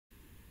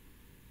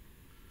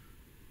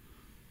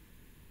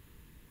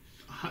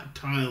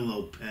Tia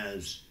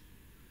Lopez.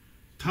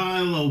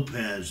 Tia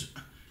Lopez.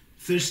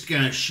 This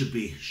guy should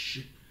be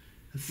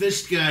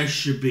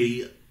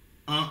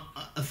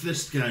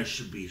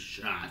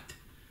shot.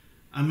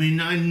 I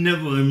mean, I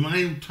never in my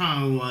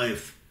entire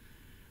life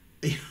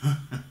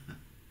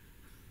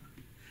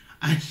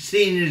I've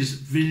seen his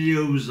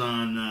videos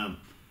on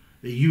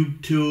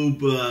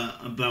YouTube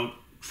about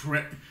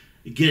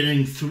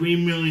getting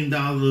 $3 million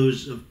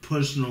of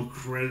personal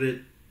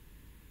credit.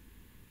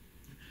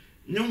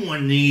 No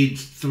one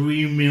needs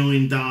 $3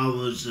 million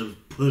of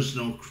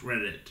personal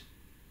credit.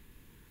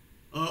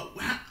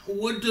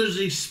 What does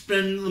he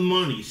spend the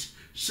money?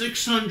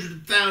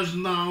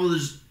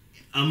 $600,000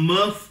 a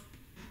month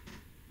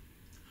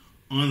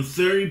on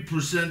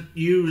 30%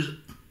 use.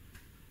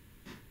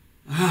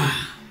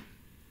 I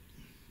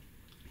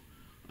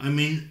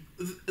mean,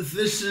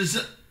 this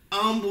is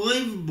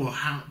unbelievable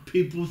how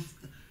people.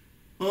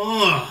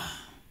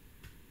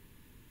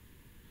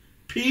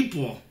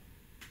 People.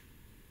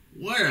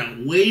 What a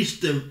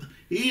waste of.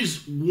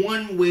 He's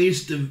one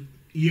waste of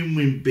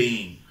human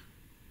being.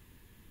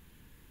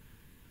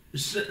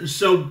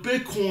 So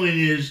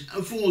Bitcoin is,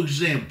 for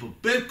example,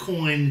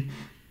 Bitcoin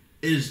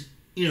is,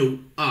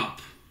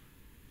 up.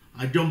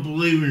 I don't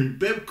believe in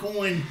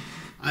Bitcoin.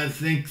 I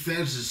think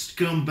that's a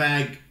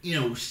scumbag,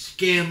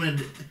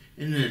 scam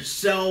in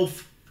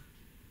itself.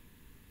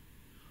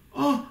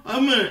 Oh,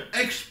 I'm an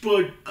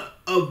expert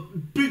of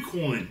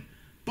Bitcoin.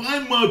 Buy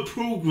my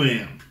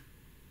program.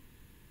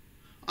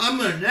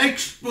 I'm an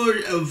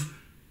expert of,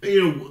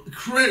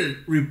 credit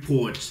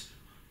reports.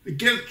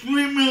 Get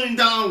 $3 million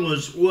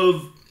with,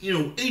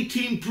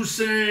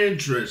 18%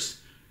 interest.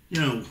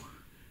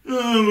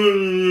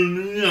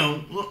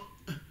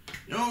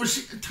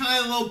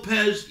 Tia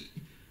Lopez,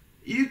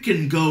 you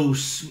can go,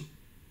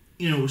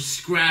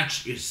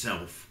 scratch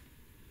yourself.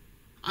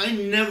 I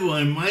never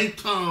in my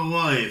entire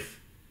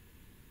life,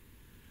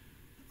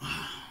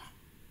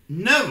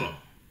 never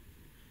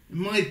in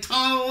my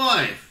entire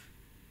life,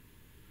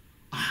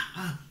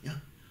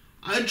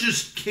 I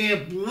just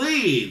can't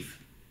believe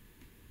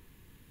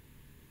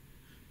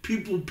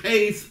people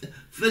pay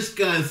this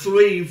guy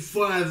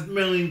 $3-5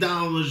 million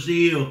a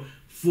year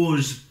for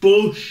his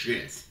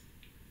bullshit.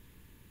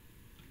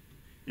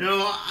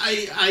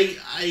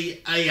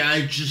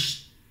 I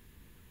just,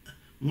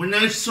 when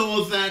I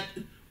saw that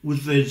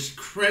with his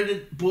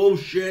credit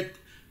bullshit,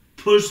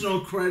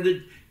 personal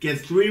credit, get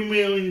 $3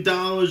 million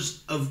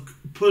of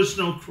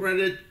personal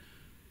credit,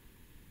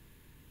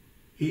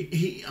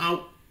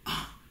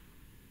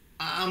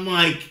 I'm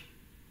like,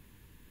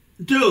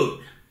 dude,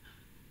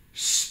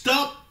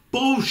 stop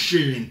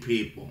bullshitting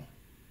people.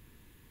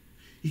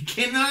 You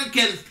cannot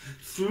get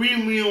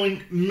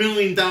 $3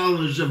 million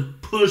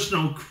of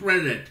personal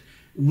credit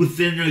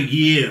within a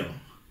year.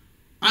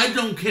 I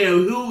don't care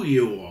who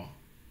you are.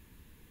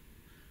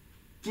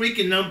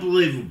 Freaking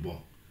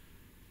unbelievable.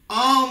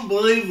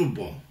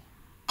 Unbelievable.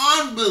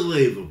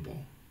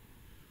 Unbelievable.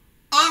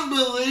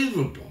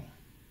 Unbelievable.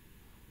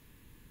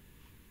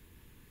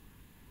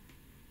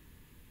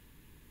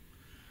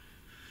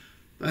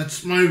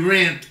 That's my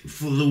rant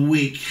for the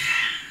week.